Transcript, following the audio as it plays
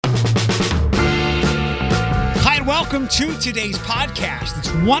Welcome to today's podcast. It's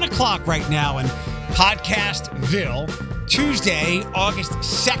 1 o'clock right now in Podcastville, Tuesday, August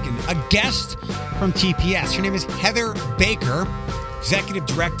 2nd. A guest from TPS. Her name is Heather Baker, Executive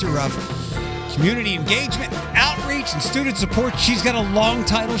Director of Community Engagement, Outreach, and Student Support. She's got a long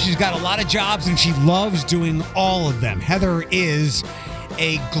title. She's got a lot of jobs, and she loves doing all of them. Heather is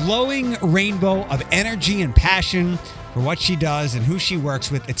a glowing rainbow of energy and passion for what she does and who she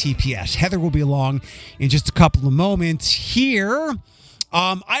works with at TPS. Heather will be along in just a couple of moments here.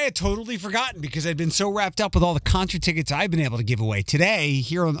 I had totally forgotten because I'd been so wrapped up with all the concert tickets I've been able to give away. Today,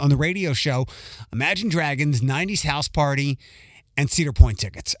 here on the radio show, Imagine Dragons, 90s House Party, and Cedar Point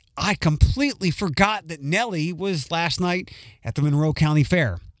tickets. I completely forgot that Nelly was last night at the Monroe County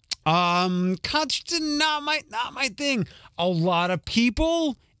Fair. Concerts are not my thing. A lot of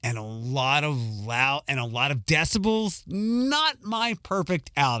people and a lot of loud and a lot of decibels. Not my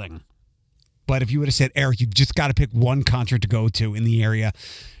perfect outing. But if you would have said, Eric, you've just got to pick one concert to go to in the area,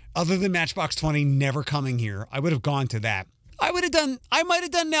 other than Matchbox 20 never coming here, I would have gone to that. I might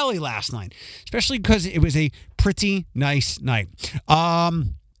have done Nelly last night, especially because it was a pretty nice night. A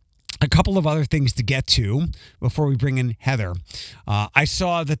couple of other things to get to before we bring in Heather. I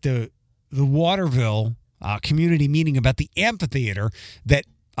saw that the Waterville community meeting about the amphitheater that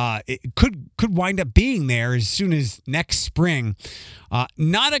it could wind up being there as soon as next spring.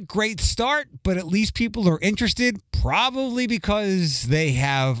 Not a great start, but at least people are interested, probably because they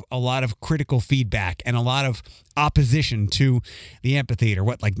have a lot of critical feedback and a lot of opposition to the amphitheater.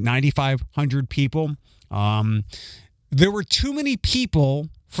 What, like 9,500 people? There were too many people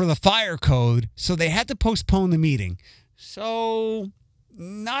for the fire code, so they had to postpone the meeting. So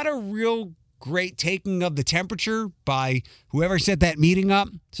not a real great taking of the temperature by whoever set that meeting up.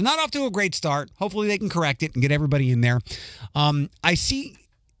 So not off to a great start. Hopefully they can correct it and get everybody in there. I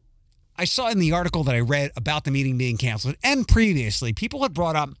saw in the article that I read about the meeting being canceled, and previously, people had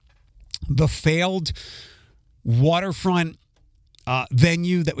brought up the failed waterfront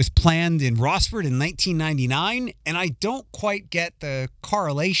venue that was planned in Rossford in 1999, and I don't quite get the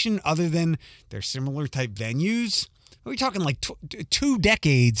correlation other than they're similar type venues. We're talking like 2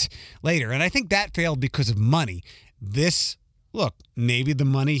 decades later, and I think that failed because of money. Look, maybe the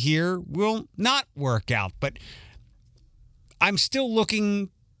money here will not work out, but I'm still looking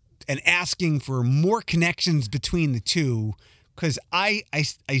and asking for more connections between the two because I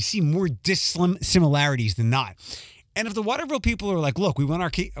see more dissimilarities than not. And if the Waterville people are like, look, we want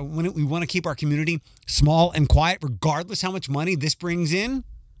to keep our community small and quiet, regardless how much money this brings in,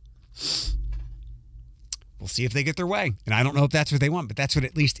 we'll see if they get their way. And I don't know if that's what they want, but that's what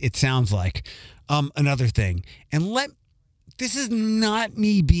at least it sounds like. Another thing, and this is not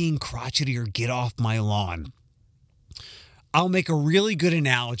me being crotchety or get off my lawn. I'll make a really good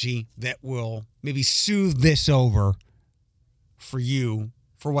analogy that will maybe soothe this over for you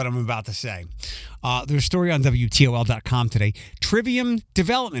for what I'm about to say. There's a story on WTOL.com today. Trivium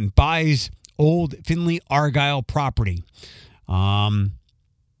Development buys old Finley Argyle property.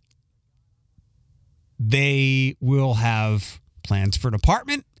 They will have plans for an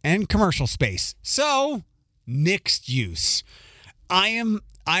apartment and commercial space. So, mixed use. I'm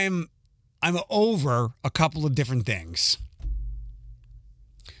over a couple of different things.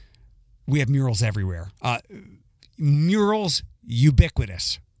 We have murals everywhere. Murals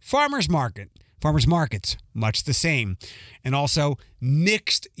ubiquitous. Farmers markets, much the same. And also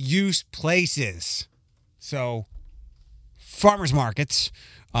mixed use places. So farmers markets,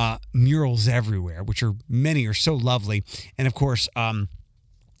 murals everywhere, which are many are so lovely. And of course, the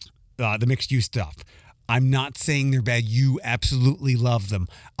mixed use stuff. I'm not saying they're bad. You absolutely love them.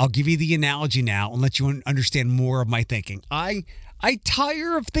 I'll give you the analogy now and let you understand more of my thinking. I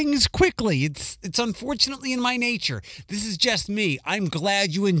tire of things quickly. It's unfortunately in my nature. This is just me. I'm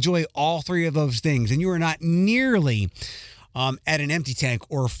glad you enjoy all three of those things and you are not nearly at an empty tank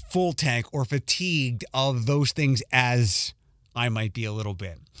or full tank or fatigued of those things as I might be a little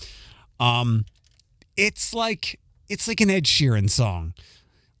bit. It's like an Ed Sheeran song.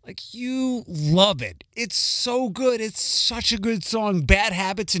 Like, you love it. It's so good. It's such a good song. Bad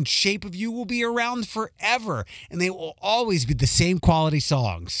Habits and Shape of You will be around forever. And they will always be the same quality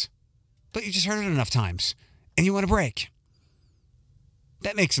songs. But you just heard it enough times. And you want a break.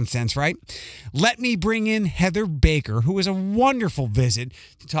 That makes some sense, right? Let me bring in Heather Baker, who is a wonderful visit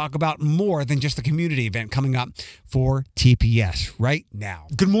to talk about more than just the community event coming up for TPS right now.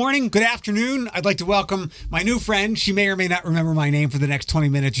 Good morning, good afternoon. I'd like to welcome my new friend. She may or may not remember my name for the next 20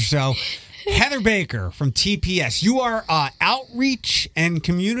 minutes or so. Heather Baker from TPS. You are outreach and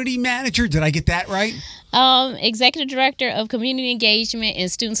community manager. Did I get that right? Executive Director of Community Engagement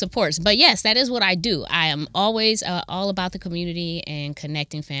and Student Supports. But yes, that is what I do. I am always all about the community and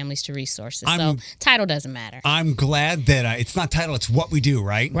connecting families to resources. So title doesn't matter. I'm glad that it's not title, it's what we do,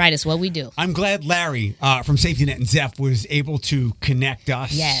 right? Right, it's what we do. I'm glad Larry from Safety Net and Zeph was able to connect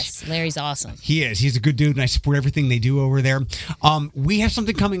us. Yes, Larry's awesome. He is. He's a good dude, and I support everything they do over there. We have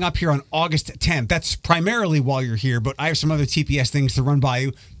something coming up here on August 10th. That's primarily while you're here, but I have some other TPS things to run by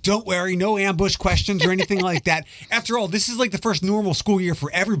you. Don't worry, no ambush questions or anything like that. After all, this is like the first normal school year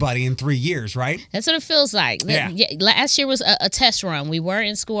for everybody in 3 years, right? That's what it feels like. Yeah. Last year was a test run. We were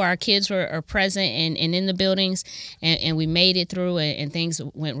in school. Our kids were present and in the buildings, and we made it through, and things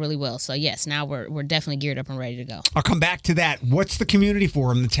went really well. So, yes, now we're definitely geared up and ready to go. I'll come back to that. What's the community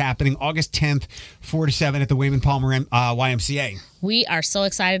forum that's happening August 10th, 4 to 7 at the Wayman Palmer YMCA? We are so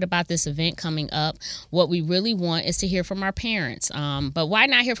excited about this event coming up. What we really want is to hear from our parents. But why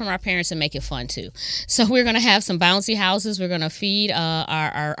not hear from our parents and make it fun too? So we're going to have some bouncy houses. We're going to feed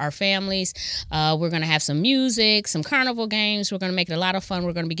our families. We're going to have some music, some carnival games. We're going to make it a lot of fun.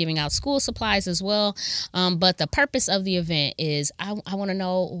 We're going to be giving out school supplies as well. But the purpose of the event is I want to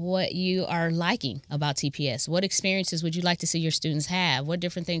know what you are liking about TPS. What experiences would you like to see your students have? What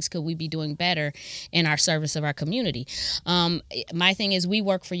different things could we be doing better in our service of our community? My thing is we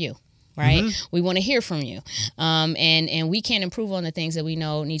work for you. Right? Mm-hmm. We want to hear from you. And we can't improve on the things that we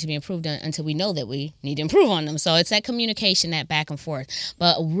know need to be improved on until we know that we need to improve on them. So it's that communication, that back and forth.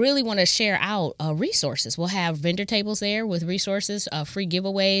 But really want to share out resources. We'll have vendor tables there with resources, free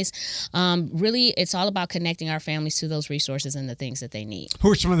giveaways. Really, it's all about connecting our families to those resources and the things that they need.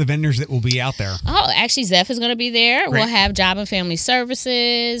 Who are some of the vendors that will be out there? Oh, actually, Zeph is going to be there. Great. We'll have Job and Family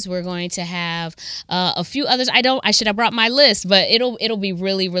Services. We're going to have a few others. I should have brought my list, but it'll be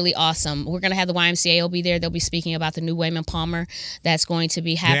really, really awesome. We're going to have the YMCA will be there. They'll be speaking about the new Wayman Palmer that's going to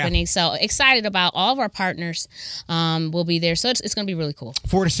be happening. Yeah. So excited about all of our partners will be there. So it's going to be really cool.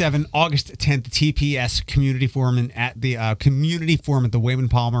 4 to 7, August 10th, TPS Community Forum at the Community Forum at the Wayman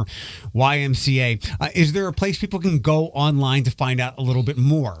Palmer YMCA. Is there a place people can go online to find out a little bit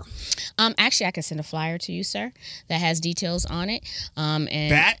more? Actually, I can send a flyer to you, sir, that has details on it.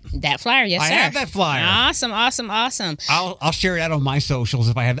 And that flyer, yes, sir. I have that flyer. Awesome. I'll share that on my socials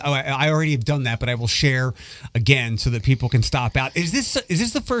if I have. I already have done that, but I will share again so that people can stop out. Is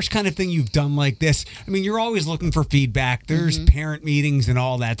this the first kind of thing you've done like this? I mean, you're always looking for feedback. There's parent meetings and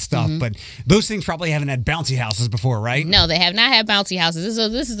all that stuff, but those things probably haven't had bouncy houses before, right? No, they have not had bouncy houses. So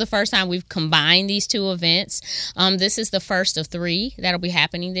this is the first time we've combined these two events. This is the first of 3 that'll be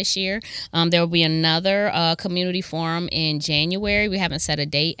happening this year. There will be another community forum in January. We haven't set a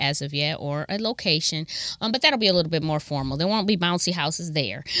date as of yet or a location, but that'll be a little bit more formal. There won't be bouncy houses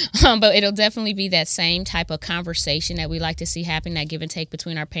there, but it'll definitely be that same type of conversation that we like to see happen, that give and take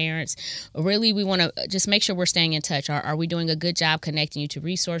between our parents. Really, we want to just make sure we're staying in touch. Are we doing a good job connecting you to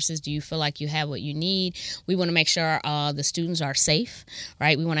resources? Do you feel like you have what you need? We want to make sure the students are safe,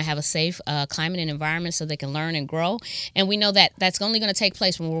 right? We want to have a safe climate and environment so they can learn and grow. And we know that that's only going to take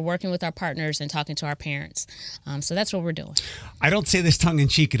place when we're working with our partners and talking to our parents. So that's what we're doing. I don't say this tongue in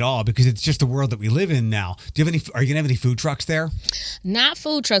cheek at all because it's just the world that we live in now. Are you going to have any food trucks there? Not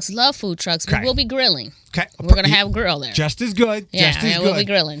food trucks. Love food trucks. Okay. We will be grilling. Okay. We're going to have a grill there. Just as good. We'll be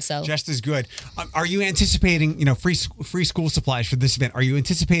grilling. So just as good. Are you anticipating, free school supplies for this event? Are you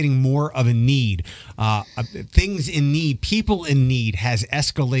anticipating more of a need? Things in need, people in need has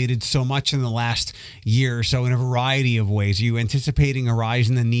escalated so much in the last year or so in a variety of ways. Are you anticipating a rise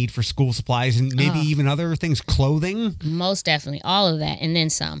in the need for school supplies and maybe even other things, clothing? Most definitely. All of that and then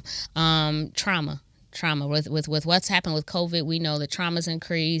some. Trauma with what's happened with COVID, we know the trauma's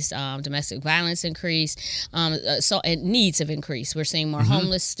increased, domestic violence increased, and needs have increased. We're seeing more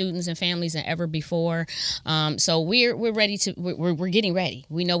homeless students and families than ever before. So we're ready we're getting ready.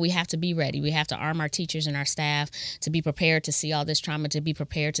 We know we have to be ready. We have to arm our teachers and our staff to be prepared to see all this trauma, to be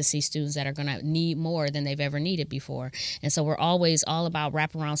prepared to see students that are going to need more than they've ever needed before. And so we're always all about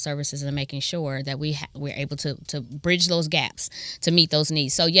wraparound services and making sure that we're able to bridge those gaps to meet those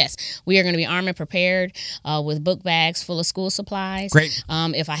needs. So yes, we are going to be armed and prepared with book bags full of school supplies. Great.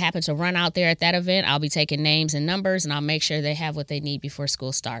 If I happen to run out there at that event, I'll be taking names and numbers, and I'll make sure they have what they need before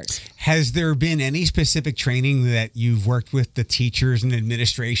school starts. Has there been any specific training that you've worked with the teachers and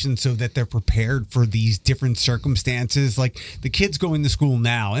administration so that they're prepared for these different circumstances? Like the kids going to school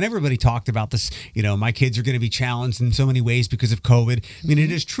now, and everybody talked about this, my kids are going to be challenged in so many ways because of COVID. I mean,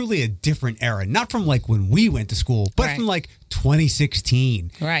 it is truly a different era, not from like when we went to school, but from like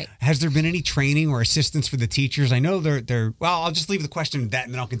 2016. Right. Has there been any training or assistance for the teachers? I know they're well, I'll just leave the question at that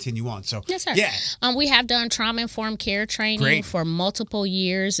and then I'll continue on. So, yes, sir. Yeah. We have done trauma-informed care training for multiple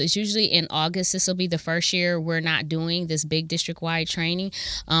years. It's usually in August. This will be the first year we're not doing this big district-wide training.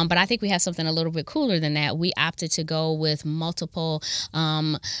 But I think we have something a little bit cooler than that. We opted to go with multiple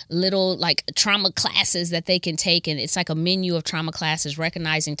little like trauma classes that they can take. And it's like a menu of trauma classes,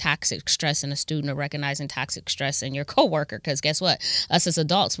 recognizing toxic stress in a student or recognizing toxic stress in your coworker. Because guess what? Us as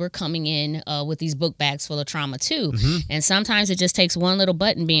adults, we're coming in with these book bags full of trauma too. And sometimes it just takes one little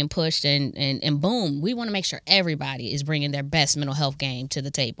button being pushed and boom, we want to make sure everybody is bringing their best mental health game to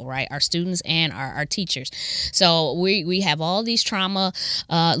the table, right? Our students and our teachers. So we have all these trauma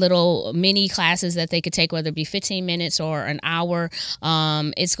little mini classes that they could take, whether it be 15 minutes or an hour.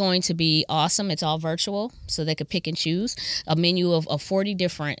 It's going to be awesome. It's all virtual, so they could pick and choose a menu of 40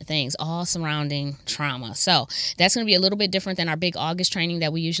 different things, all surrounding trauma. So that's going to be a little bit different than our big August training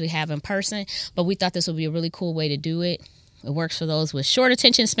that we usually have in person, but we thought this would be a really cool way to do it. It works for those with short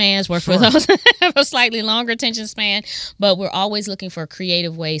attention spans, works for those with a slightly longer attention span, but we're always looking for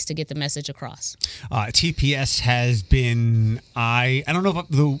creative ways to get the message across. TPS has been, I don't know if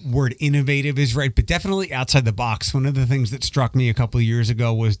the word innovative is right, but definitely outside the box. One of the things that struck me a couple of years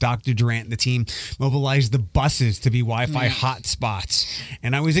ago was Dr. Durant and the team mobilized the buses to be Wi-Fi hotspots.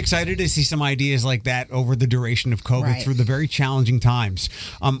 And I was excited to see some ideas like that over the duration of COVID through the very challenging times.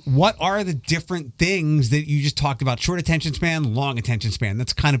 What are the different things that you just talked about? Short attention span, long attention span.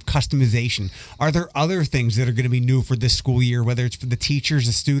 That's kind of customization. Are there other things that are going to be new for this school year, whether it's for the teachers,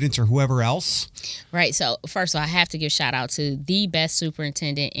 the students, or whoever else? Right. So first of all, I have to give shout out to the best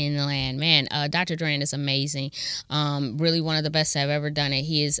superintendent in the land. Man, Dr. Durant is amazing. Really one of the best I've ever done it.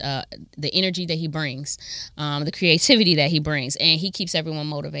 He is the energy that he brings, the creativity that he brings, and he keeps everyone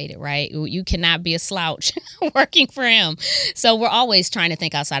motivated, right? You cannot be a slouch working for him. So we're always trying to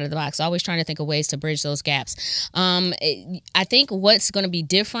think outside of the box, always trying to think of ways to bridge those gaps. I think what's going to be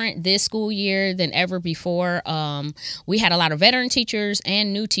different this school year than ever before, we had a lot of veteran teachers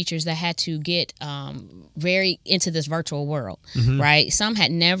and new teachers that had to get very into this virtual world, right? Some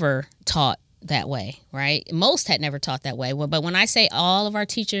had never taught that way, right? Most had never taught that way. But when I say all of our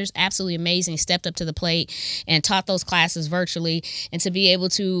teachers, absolutely amazing, stepped up to the plate and taught those classes virtually, and to be able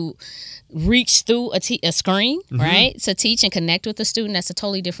to reach through a screen, right, to teach and connect with the student, that's a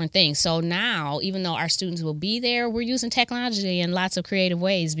totally different thing. So now, even though our students will be there, we're using technology in lots of creative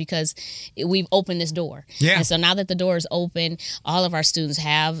ways because we've opened this door. Yeah. And so now that the door is open, all of our students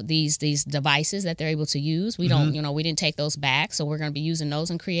have these devices that they're able to use. We don't, we didn't take those back, so we're going to be using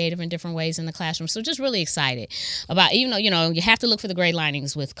those in creative and different ways in the classroom. So just really excited about, even though, you have to look for the gray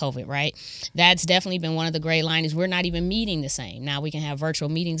linings with COVID, right? That's definitely been one of the gray linings. We're not even meeting the same. Now we can have virtual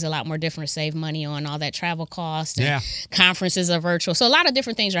meetings a lot more different, save money on all that travel cost. And conferences are virtual. So a lot of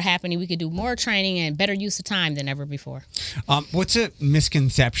different things are happening. We could do more training and better use of time than ever before. What's a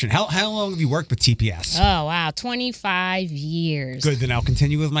misconception? How long have you worked with TPS? Oh, wow. 25 years. Good. Then I'll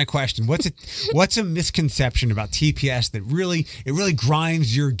continue with my question. What's a misconception about TPS that really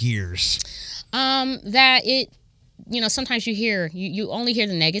grinds your gears? That it, sometimes you only hear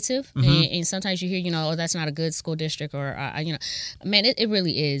the negative, and sometimes you hear, oh, that's not a good school district, or, man, it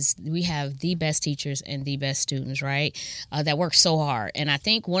really is. We have the best teachers and the best students, right, that work so hard. And I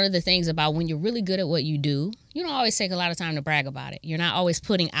think one of the things about when you're really good at what you do, you don't always take a lot of time to brag about it. You're not always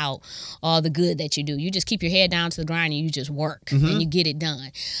putting out all the good that you do. You just keep your head down to the grind and you just work and you get it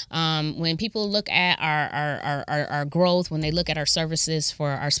done. When people look at our growth, when they look at our services for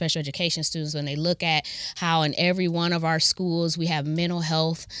our special education students, when they look at how in every one of our schools we have mental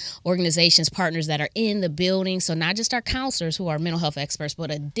health organizations, partners that are in the building. So not just our counselors who are mental health experts,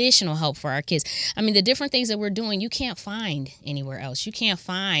 but additional help for our kids. I mean, the different things that we're doing, you can't find anywhere else. You can't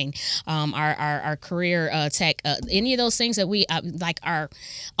find our career tech, any of those things that we like are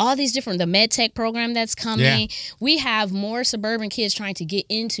all these different, the med tech program that's coming. We have more suburban kids trying to get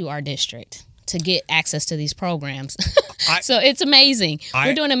into our district to get access to these programs. So it's amazing.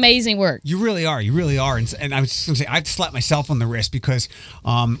 We're doing amazing work. You really are. You really are. And I was just going to say, I've slapped myself on the wrist because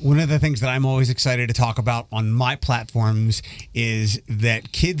one of the things that I'm always excited to talk about on my platforms is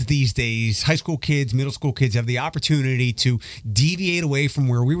that kids these days, high school kids, middle school kids, have the opportunity to deviate away from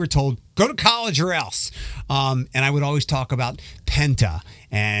where we were told, go to college or else. And I would always talk about Penta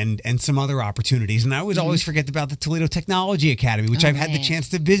and some other opportunities. And I would always forget about the Toledo Technology Academy, which I've had the chance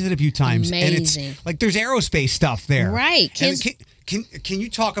to visit a few times. Amazing. And it's like there's aerospace stuff there. Right. Kids. Can you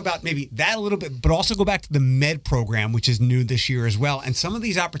talk about maybe that a little bit, but also go back to the med program, which is new this year as well, and some of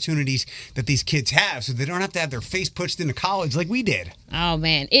these opportunities that these kids have, so they don't have their face pushed into college like we did. Oh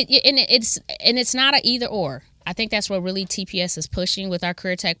man, it's not an either or. I think that's what really TPS is pushing with our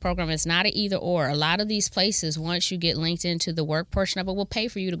career tech program. It's not an either or. A lot of these places, once you get linked into the work portion of it, will pay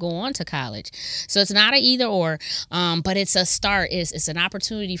for you to go on to college. So it's not an either or, but it's a start. It's an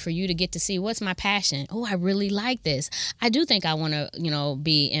opportunity for you to get to see what's my passion. Oh, I really like this. I do think I want to,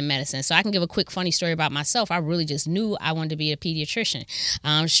 be in medicine. So I can give a quick funny story about myself. I really just knew I wanted to be a pediatrician.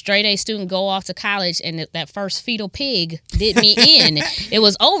 Straight A student, go off to college, and that first fetal pig did me in. It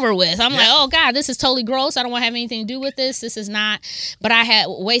was over with. I'm like, oh God, this is totally gross. I don't want to have anything to do with this. This is not, but I had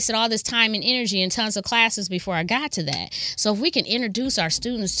wasted all this time and energy and tons of classes before I got to that. So if we can introduce our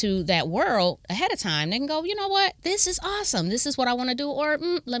students to that world ahead of time, they can go, you know what, this is awesome. This is what I want to do. Or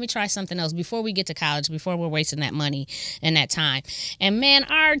let me try something else before we get to college, before we're wasting that money and that time. And man,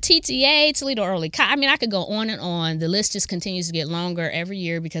 our TTA, Toledo Early, I could go on and on. The list just continues to get longer every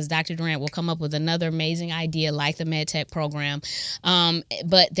year because Dr. Durant will come up with another amazing idea like the MedTech program.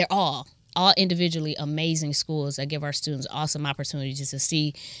 But they're all individually amazing schools that give our students awesome opportunities to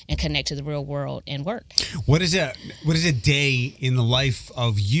see and connect to the real world and work. What is a day in the life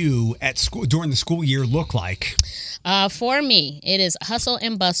of you at school during the school year look like? For me, it is hustle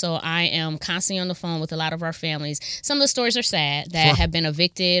and bustle. I am constantly on the phone with a lot of our families. Some of the stories are sad that have been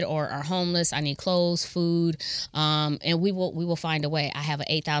evicted or are homeless. I need clothes, food, and we will find a way. I have an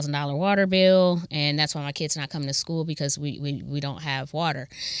 $8,000 water bill, and that's why my kids not coming to school because we don't have water.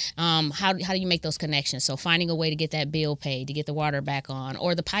 How do you make those connections? So finding a way to get that bill paid, to get the water back on,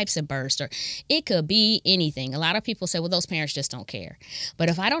 or the pipes that burst, or it could be anything. A lot of people say, well, those parents just don't care. But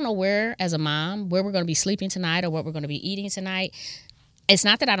if I don't know where, as a mom, where we're going to be sleeping tonight or what we're going to be eating tonight, it's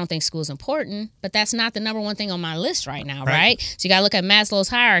not that I don't think school is important, but that's not the number one thing on my list right now, right? So you got to look at Maslow's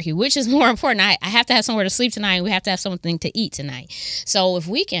hierarchy. Which is more important? I have to have somewhere to sleep tonight, and we have to have something to eat tonight. So if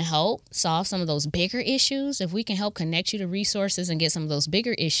we can help solve some of those bigger issues, if we can help connect you to resources and get some of those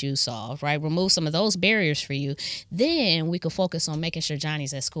bigger issues solved, right, remove some of those barriers for you, then we could focus on making sure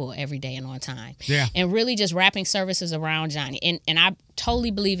Johnny's at school every day and on time. Yeah. And really just wrapping services around Johnny. And I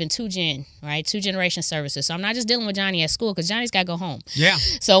totally believe in two generation services. So I'm not just dealing with Johnny at school because Johnny's got to go home. Yeah.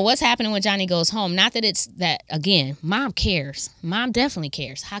 So what's happening when Johnny goes home? Not that it's that, again, mom cares. Mom definitely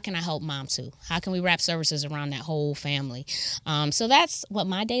cares. How can I help mom too? How can we wrap services around that whole family? So that's what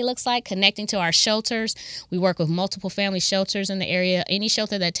my day looks like, connecting to our shelters. We work with multiple family shelters in the area. Any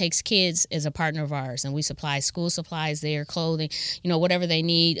shelter that takes kids is a partner of ours, and we supply school supplies there, clothing, whatever they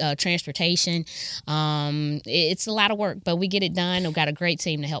need, transportation. It's a lot of work, but we get it done. We've got a great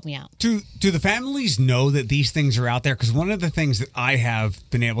team to help me out. Do the families know that these things are out there? Because one of the things that I have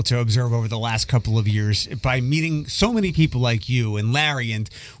been able to observe over the last couple of years by meeting so many people like you and Larry, and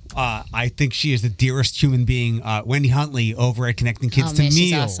I think she is the dearest human being, Wendy Huntley over at Connecting Kids to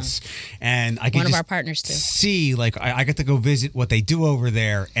Meals. Awesome. And I could one of our partners too. See, I got to go visit what they do over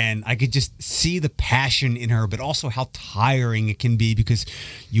there, and I could just see the passion in her, but also how tiring it can be because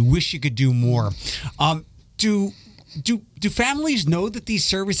you wish you could do more. Do families know that these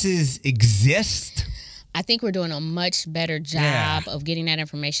services exist? I think we're doing a much better job of getting that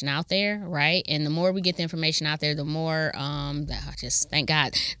information out there, right? And the more we get the information out there, the more, just thank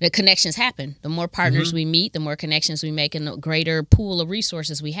God, the connections happen. The more partners we meet, the more connections we make, and the greater pool of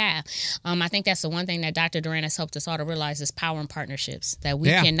resources we have. I think that's the one thing that Dr. Durant has helped us all to realize is power in partnerships, that we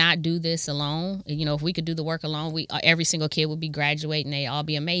cannot do this alone. If we could do the work alone, every single kid would be graduating, they all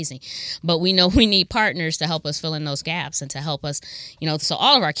be amazing. But we know we need partners to help us fill in those gaps and to help us, so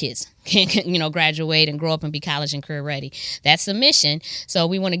all of our kids can graduate and grow up and be college and career ready. That's the mission. So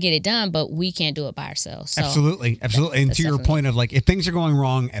we want to get it done, but we can't do it by ourselves. So absolutely. And to your point of if things are going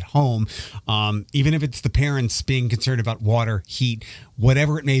wrong at home, even if it's the parents being concerned about water, heat,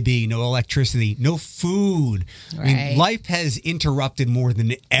 whatever it may be, no electricity, no food. Right. I mean, life has interrupted more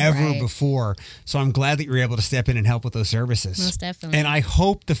than ever before. So I'm glad that you're able to step in and help with those services. Most definitely. And I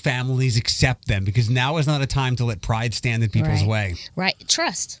hope the families accept them, because now is not a time to let pride stand in people's way. Right.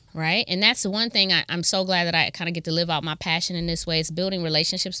 Trust. Right. And that's the one thing I'm so glad that I kind of get to live out my passion in this way. It's building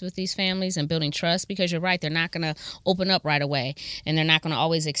relationships with these families and building trust, because you're right. They're not going to open up right away, and they're not going to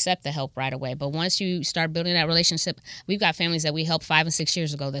always accept the help right away. But once you start building that relationship, we've got families that we helped 5 and 6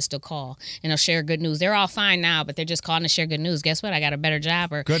 years ago that still call and they'll share good news. They're all fine now, but they're just calling to share good news. Guess what? I got a better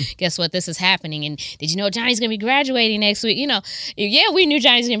job, or guess what? This is happening. And did you know Johnny's going to be graduating next week? We knew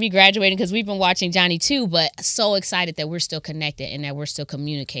Johnny's going to be graduating because we've been watching Johnny too, but so excited that we're still connected and that we're still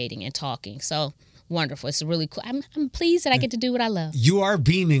communicating and talking. So wonderful. It's really cool. I'm pleased that I get to do what I love. You are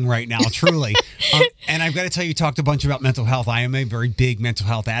beaming right now, truly. And I've got to tell you, talked a bunch about mental health. I am a very big mental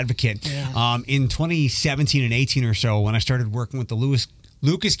health advocate. Yeah. In 2017 and 18 or so, when I started working with the Lewis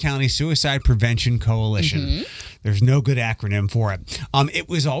Lucas County Suicide Prevention Coalition. There's no good acronym for it. It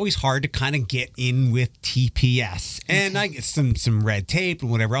was always hard to kind of get in with TPS. And I get some red tape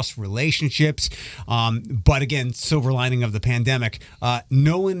and whatever else, relationships. But again, silver lining of the pandemic,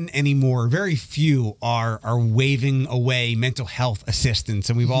 no one anymore, very few are waving away mental health assistance.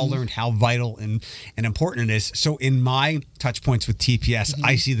 And we've all learned how vital and important it is. So in my touch points with TPS,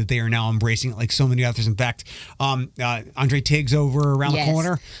 I see that they are now embracing it like so many others. In fact, Andre Tiggs over around the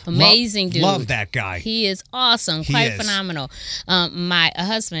corner. Amazing dude. Love that guy. He is awesome. Quite phenomenal. My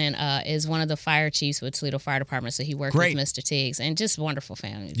husband is one of the fire chiefs with Toledo Fire Department, so he worked with Mr. Tiggs, and just wonderful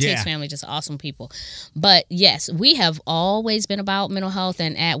family. Tiggs family, just awesome people. But yes, we have always been about mental health,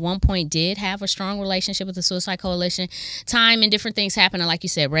 and at one point did have a strong relationship with the Suicide Coalition. Time and different things happen, and like you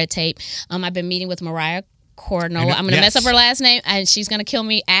said, red tape. I've been meeting with Mariah Corno. I'm going to mess up her last name, and she's going to kill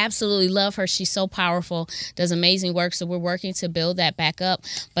me. Absolutely love her. She's so powerful, does amazing work. So we're working to build that back up.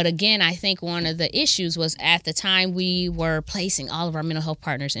 But again, I think one of the issues was at the time we were placing all of our mental health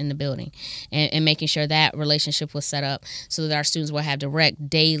partners in the building and making sure that relationship was set up so that our students will have direct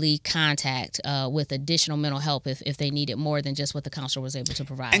daily contact with additional mental help if they needed more than just what the counselor was able to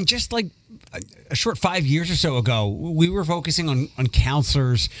provide. And just like a short 5 years or so ago, we were focusing on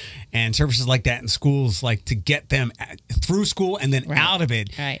counselors and services like that in schools, like to get them through school and then out of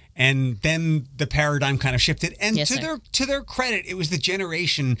it. Right. And then the paradigm kind of shifted. And to their credit, it was the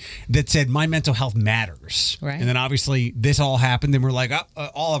generation that said, my mental health matters. Right. And then obviously this all happened and we're like,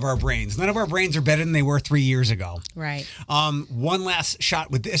 all of our brains. None of our brains are better than they were 3 years ago. Right. One last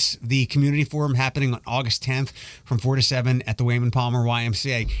shot with this, the community forum happening on August 10th from 4 to 7 at the Wayman Palmer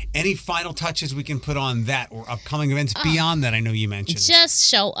YMCA. Any final touches we can put on that or upcoming events beyond that I know you mentioned? Just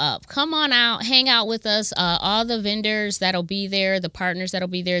show up. Come on out. Hang out with us. All the vendors that'll be there, the partners that'll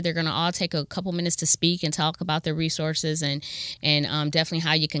be there, they're going to all take a couple minutes to speak and talk about their resources and definitely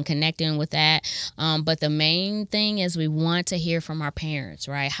how you can connect in with that. But the main thing is we want to hear from our parents,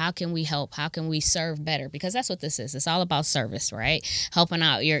 right? How can we help? How can we serve better? Because that's what this is. It's all about service, right? Helping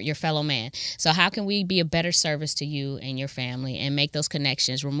out your fellow man. So how can we be a better service to you and your family and make those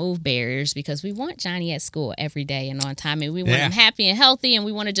connections, remove barriers, because we want Johnny at school every day and on time, and we want him happy and healthy, and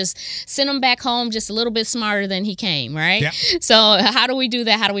we want to just send him back home just a little bit smarter than he came, right? Yep. So how do we do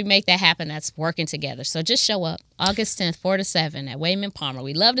that? How do we make that happen? That's working together. So just show up August 10th, 4 to 7 at Wayman Palmer.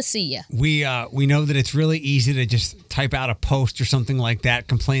 We'd love to see you. We know that it's really easy to just type out a post or something like that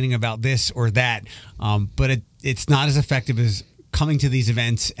complaining about this or that, but it's not as effective as coming to these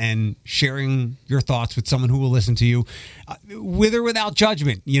events and sharing your thoughts with someone who will listen to you with or without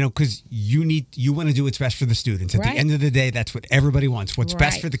judgment, because you want to do what's best for the students. At the end of the day, that's what everybody wants. What's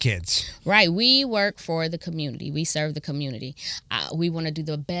best for the kids. Right. We work for the community. We serve the community. We want to do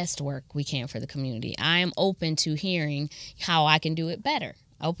the best work we can for the community. I am open to hearing how I can do it better.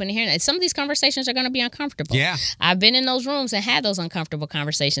 Open to hearing that. Some of these conversations are going to be uncomfortable. Yeah. I've been in those rooms and had those uncomfortable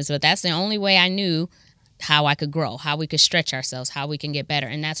conversations, but that's the only way I knew how I could grow, how we could stretch ourselves, how we can get better.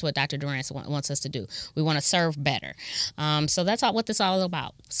 And that's what Dr. Durance wants us to do. We want to serve better. So that's what this is all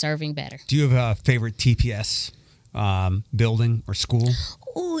about, serving better. Do you have a favorite TPS building or school?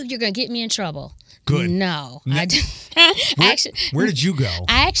 Ooh, you're going to get me in trouble. Good. No. Where did you go?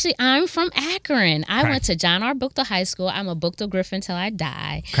 I'm from Akron. I went to John R. Buchtel High School. I'm a Buchtel Griffin till I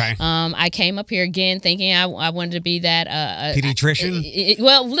die. Okay. I came up here again thinking I wanted to be that pediatrician.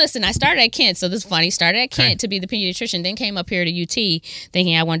 Well, listen, I started at Kent, so this is funny. Started at Kent to be the pediatrician, then came up here to UT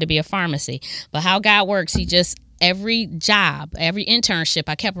thinking I wanted to be a pharmacy. But how God works, he just every job, every internship,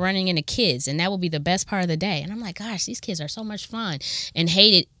 I kept running into kids, and that would be the best part of the day. And I'm like, gosh, these kids are so much fun. And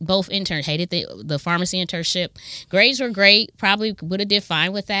hated both interns, hated the pharmacy internship. Grades were great, probably would have did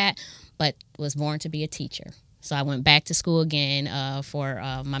fine with that, but was born to be a teacher. So I went back to school again for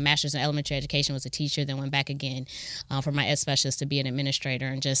my master's in elementary education, was a teacher, then went back again for my ed specialist to be an administrator,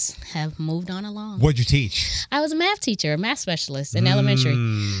 and just have moved on along. What'd you teach? I was a math teacher, a math specialist in elementary.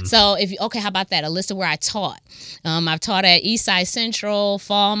 So how about that? A list of where I taught. I've taught at Eastside Central,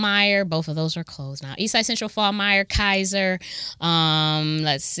 Fallmeyer. Both of those are closed now. Eastside Central, Fallmeyer, Kaiser,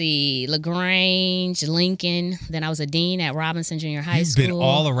 LaGrange, Lincoln. Then I was a dean at Robinson Junior High School. You've been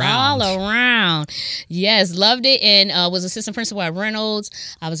all around. All around. Yes, loved it, and was assistant principal at Reynolds.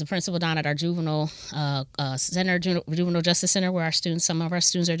 I was a principal down at our juvenile center, juvenile justice center, where some of our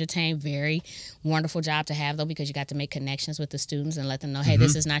students are detained. Very wonderful job to have, though, because you got to make connections with the students and let them know, hey,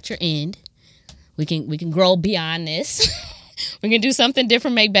 this is not your end. We can grow beyond this. We can do something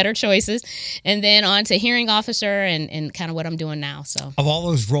different, make better choices. And then on to hearing officer and kind of what I'm doing now. So of all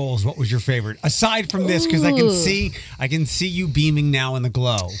those roles, what was your favorite? Aside from this, because I can see you beaming now in the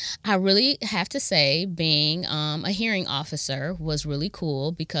glow. I really have to say being a hearing officer was really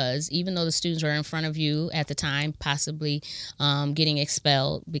cool because even though the students were in front of you at the time, possibly getting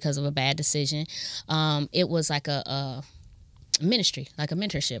expelled because of a bad decision, it was like a ministry, like a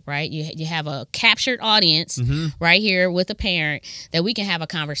mentorship, right? You have a captured audience right here with a parent that we can have a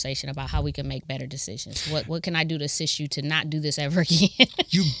conversation about how we can make better decisions. What can I do to assist you to not do this ever again?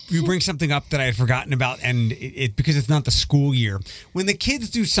 You bring something up that I had forgotten about, and it because it's not the school year. When the kids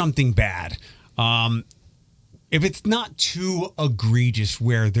do something bad, if it's not too egregious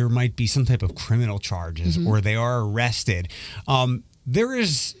where there might be some type of criminal charges or they are arrested, there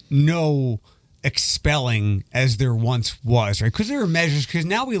is no expelling as there once was, right? Because there are measures, because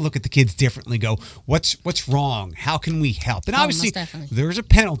now we look at the kids differently, go, what's wrong? How can we help? And obviously there's a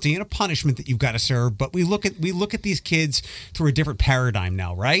penalty and a punishment that you've got to serve, but we look at these kids through a different paradigm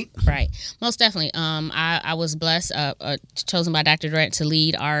now, right? Right. Most definitely. I was blessed, chosen by Dr. Durrett to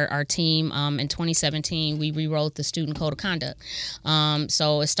lead our team. In 2017, we rewrote the student code of conduct.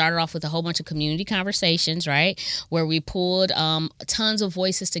 So it started off with a whole bunch of community conversations, right? Where we pulled tons of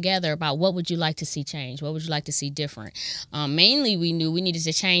voices together about what would you like to see change? What would you like to see different? Mainly, we knew we needed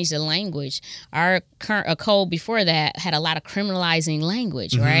to change the language. Our current code before that had a lot of criminalizing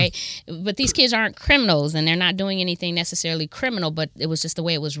language, right? But these kids aren't criminals, and they're not doing anything necessarily criminal, but it was just the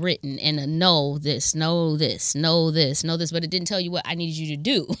way it was written. And know this, know this, know this, know this, but it didn't tell you what I needed you to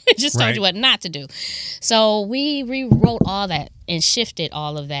do. It just told you what not to do. So we rewrote all that and shifted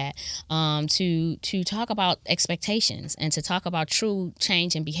all of that to talk about expectations and to talk about true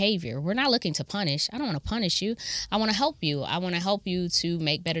change in behavior. We're not looking to punish. I don't want to punish you. I want to help you. I want to help you to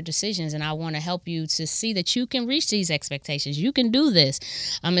make better decisions, and I want to help you to see that you can reach these expectations. You can do this.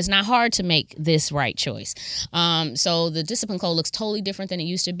 It's not hard to make this right choice. So the discipline code looks totally different than it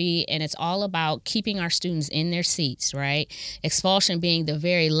used to be, and it's all about keeping our students in their seats, right? Expulsion being the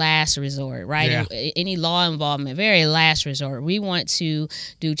very last resort, right? Yeah. Any law involvement, very last resort. We want to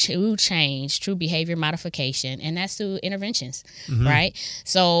do true change, true behavior modification, and that's through interventions, right?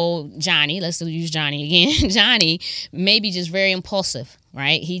 So Johnny, let's use Johnny again. Johnny may be just very impulsive,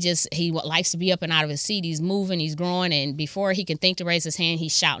 right? He likes to be up and out of his seat. He's moving, he's growing, and before he can think to raise his hand,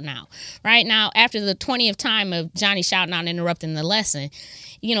 he's shouting out. Right now, after the 20th time of Johnny shouting out and interrupting the lesson,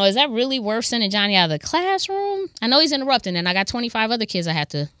 is that really worth sending Johnny out of the classroom? I know he's interrupting, and I got 25 other kids I have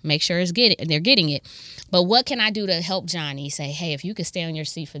to make sure they're getting it. But what can I do to help Johnny say, hey, if you could stay on your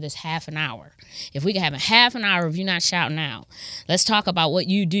seat for this half an hour, if we could have a half an hour of you not shouting out, let's talk about what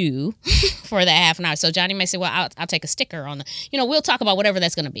you do for that half an hour. So Johnny may say, well, I'll take a sticker on we'll talk about whatever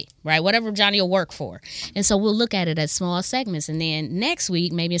that's going to be, right? Whatever Johnny will work for. And so we'll look at it as small segments. And then next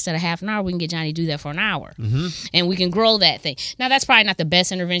week, maybe instead of half an hour, we can get Johnny to do that for an hour. And we can grow that thing. Now, that's probably not the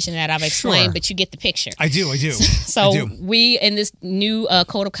best intervention that I've explained, but you get the picture. I do. So we, in this new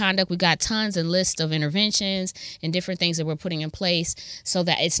code of conduct, we got tons and lists of interventions and different things that we're putting in place so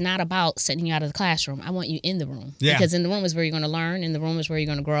that it's not about sending you out of the classroom. I want you in the room. Yeah. Because in the room is where you're going to learn, in the room is where you're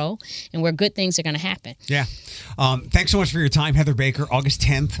going to grow, and where good things are going to happen. Yeah. Thanks so much for your time, Heather Baker. August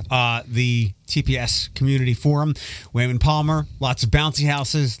 10th, the TPS Community Forum. Wayman Palmer, lots of bouncy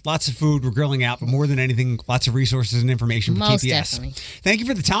houses, lots of food. We're grilling out, but more than anything, lots of resources and information for Most TPS. Definitely. Thank you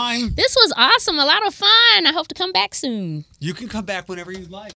for the time. This was awesome. A lot of fun. I hope to come back soon. You can come back whenever you like.